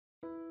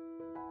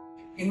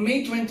In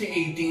May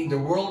 2018, the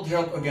World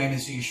Health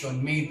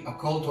Organization made a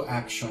call to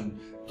action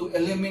to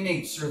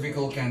eliminate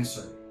cervical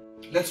cancer.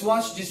 Let's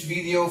watch this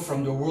video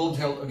from the World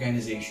Health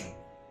Organization.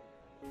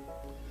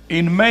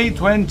 In May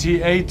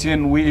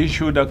 2018, we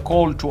issued a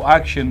call to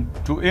action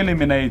to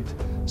eliminate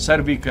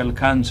cervical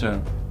cancer.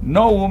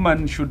 No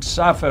woman should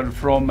suffer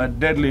from a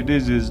deadly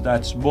disease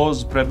that's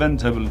both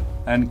preventable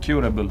and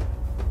curable.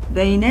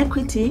 The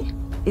inequity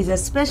is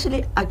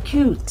especially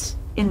acute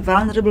in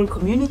vulnerable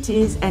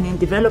communities and in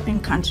developing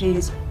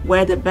countries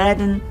where the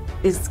burden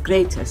is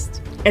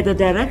greatest. At the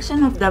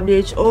direction of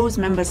WHO's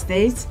member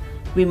states,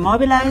 we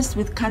mobilized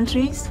with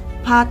countries,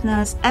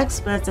 partners,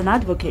 experts, and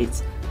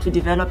advocates to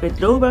develop a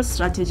global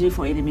strategy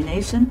for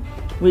elimination,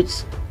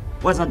 which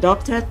was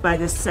adopted by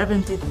the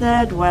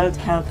 73rd World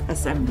Health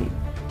Assembly.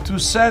 To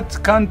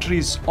set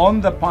countries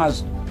on the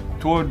path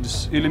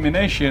towards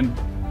elimination,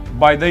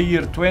 by the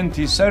year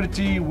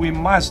 2030, we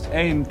must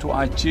aim to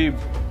achieve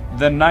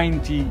the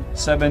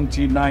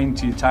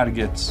 90-70-90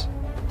 targets.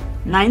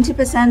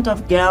 90%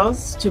 of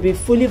girls to be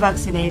fully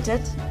vaccinated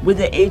with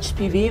the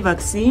HPV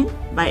vaccine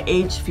by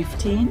age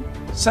 15.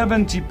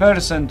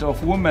 70%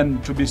 of women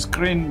to be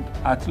screened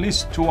at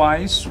least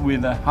twice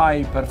with a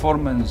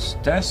high-performance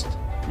test.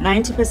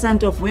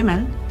 90% of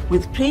women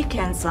with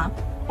pre-cancer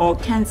or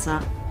cancer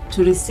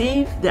to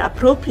receive the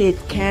appropriate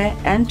care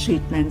and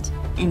treatment,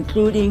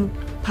 including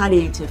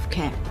palliative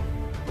care.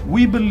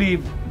 We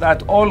believe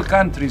that all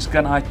countries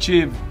can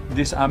achieve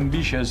these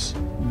ambitious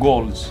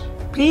goals.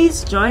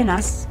 Please join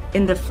us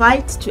in the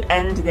fight to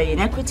end the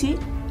inequity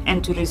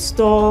and to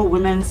restore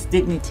women's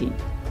dignity.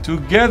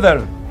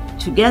 Together,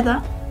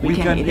 we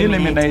can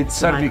eliminate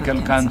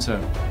cervical cancer.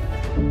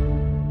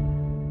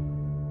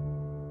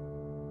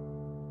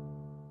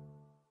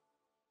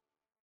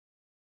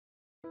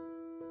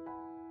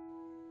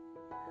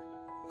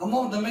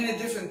 Among the many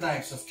different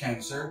types of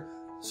cancer,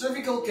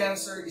 cervical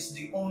cancer is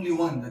the only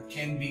one that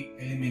can be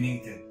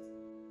eliminated.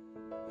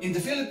 In the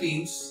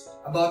Philippines,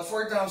 about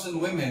 4,000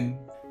 women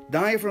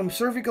die from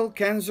cervical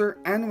cancer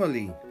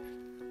annually.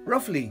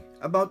 Roughly,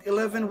 about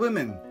 11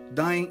 women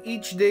dying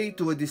each day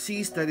to a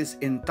disease that is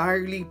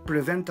entirely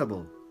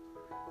preventable.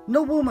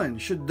 No woman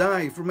should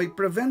die from a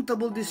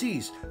preventable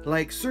disease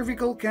like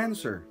cervical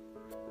cancer.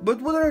 But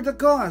what are the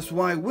causes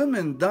why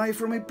women die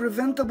from a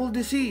preventable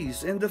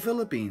disease in the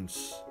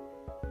Philippines?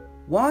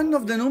 One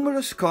of the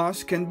numerous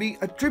causes can be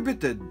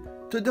attributed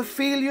to the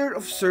failure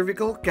of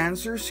cervical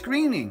cancer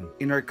screening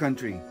in our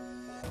country.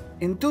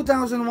 In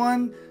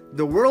 2001,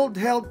 the World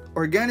Health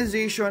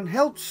Organization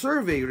Health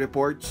Survey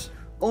reports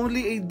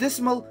only a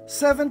dismal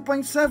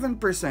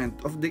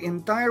 7.7% of the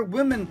entire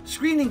women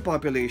screening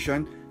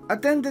population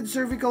attended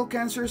cervical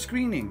cancer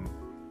screening.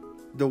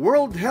 The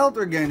World Health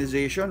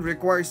Organization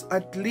requires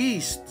at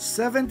least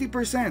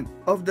 70%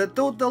 of the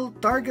total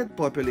target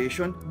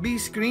population be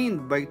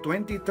screened by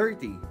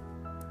 2030.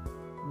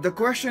 The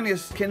question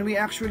is, can we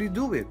actually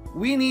do it?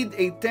 We need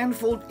a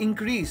tenfold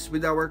increase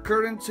with our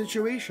current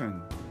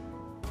situation.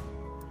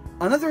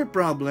 Another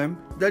problem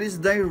that is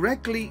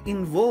directly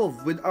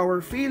involved with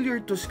our failure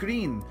to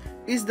screen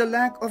is the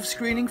lack of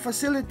screening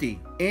facility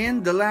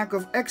and the lack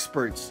of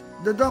experts,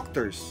 the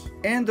doctors,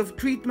 and of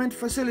treatment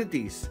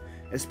facilities,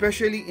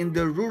 especially in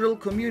the rural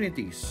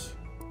communities.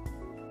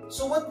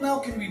 So what now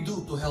can we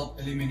do to help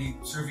eliminate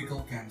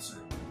cervical cancer?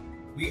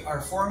 We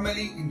are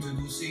formally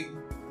introducing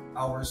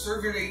our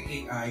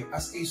Cerviray AI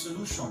as a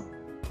solution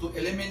to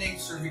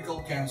eliminate cervical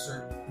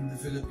cancer in the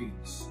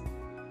Philippines.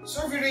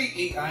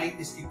 Cerviray AI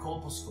is a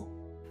colposcope.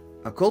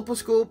 A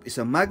colposcope is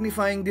a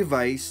magnifying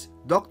device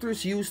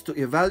doctors use to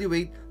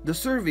evaluate the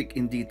cervix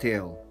in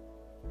detail.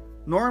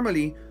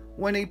 Normally,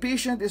 when a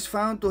patient is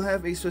found to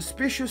have a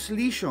suspicious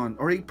lesion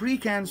or a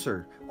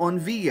precancer on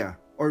VIA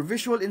or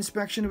visual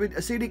inspection with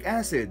acetic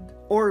acid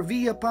or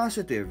VIA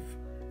positive,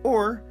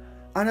 or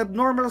an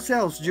abnormal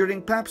cells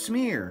during pap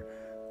smear,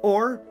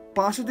 or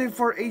positive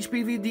for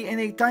HPV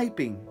DNA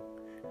typing,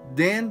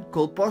 then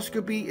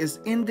colposcopy is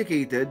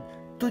indicated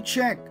to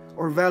check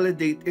or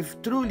validate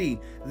if truly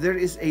there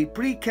is a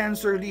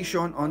precancer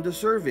lesion on the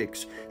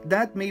cervix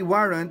that may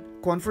warrant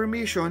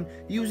confirmation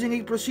using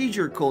a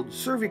procedure called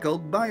cervical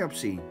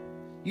biopsy.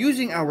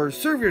 Using our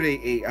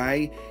Cerviray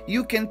AI,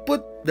 you can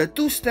put the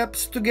two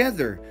steps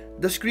together,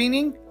 the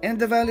screening and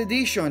the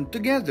validation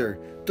together,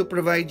 to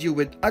provide you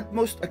with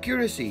utmost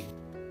accuracy.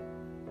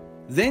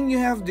 Then you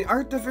have the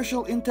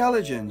artificial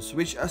intelligence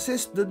which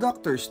assists the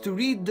doctors to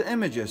read the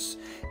images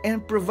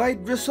and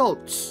provide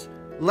results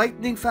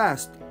lightning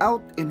fast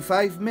out in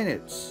 5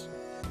 minutes.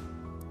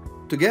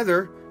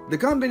 Together, the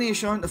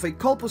combination of a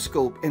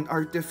colposcope and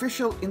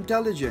artificial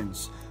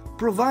intelligence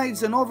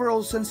provides an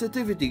overall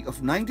sensitivity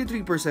of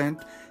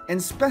 93% and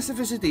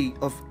specificity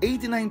of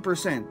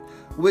 89%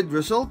 with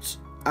results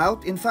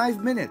out in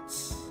 5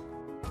 minutes.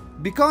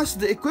 Because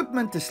the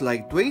equipment is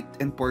lightweight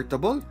and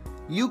portable,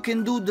 you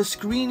can do the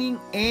screening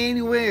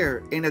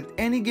anywhere and at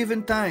any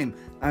given time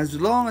as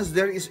long as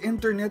there is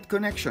internet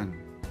connection.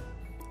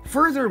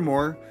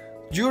 Furthermore,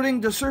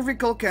 during the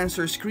cervical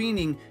cancer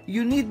screening,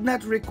 you need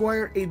not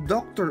require a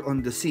doctor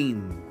on the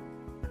scene.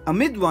 A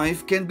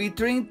midwife can be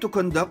trained to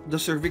conduct the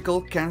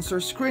cervical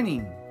cancer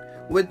screening,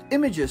 with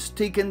images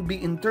taken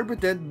be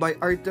interpreted by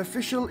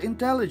artificial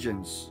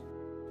intelligence.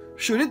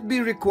 Should it be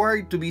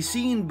required to be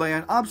seen by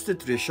an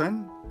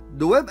obstetrician,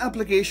 the web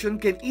application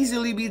can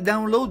easily be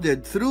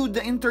downloaded through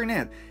the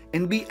internet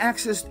and be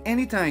accessed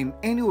anytime,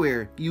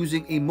 anywhere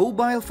using a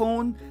mobile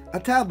phone, a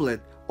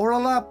tablet, or a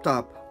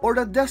laptop or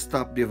a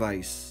desktop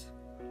device.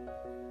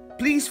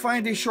 Please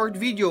find a short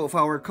video of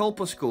our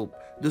colposcope,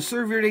 the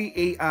Cerviray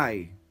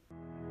AI.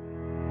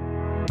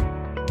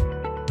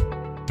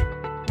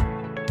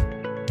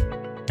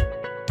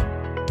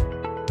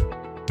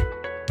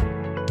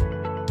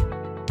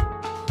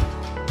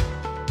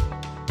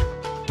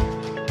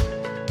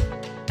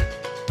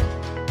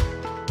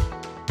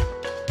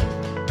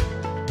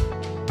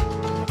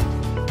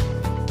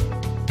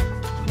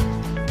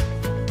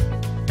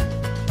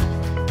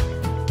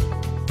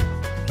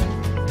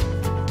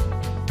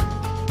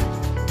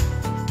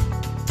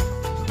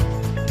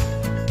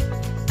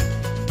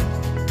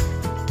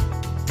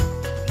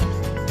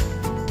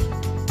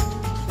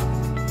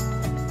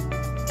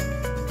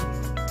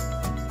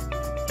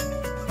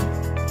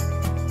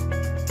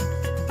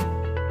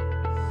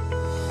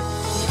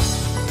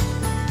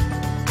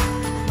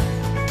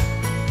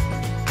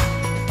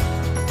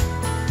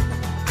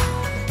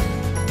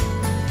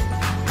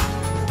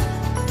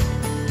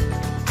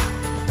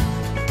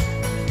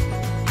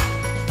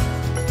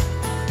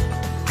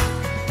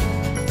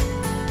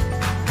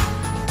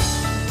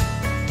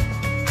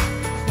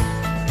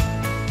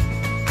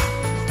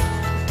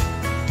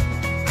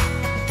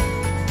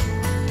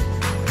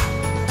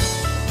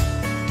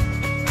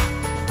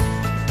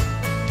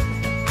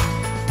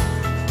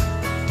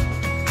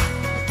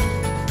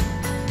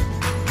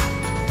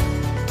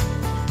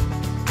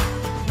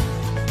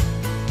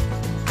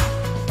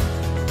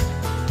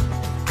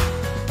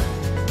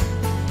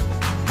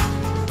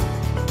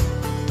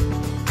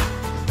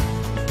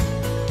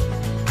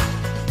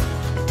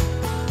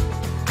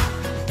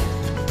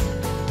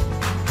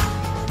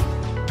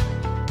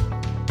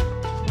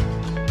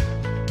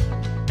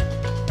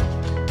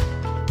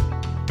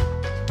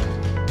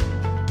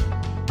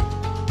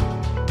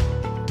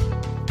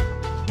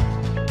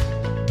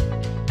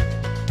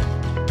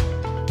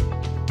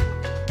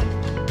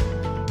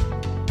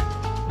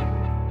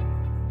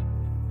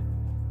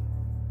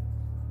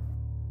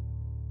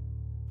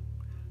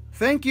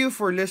 Thank you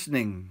for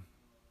listening.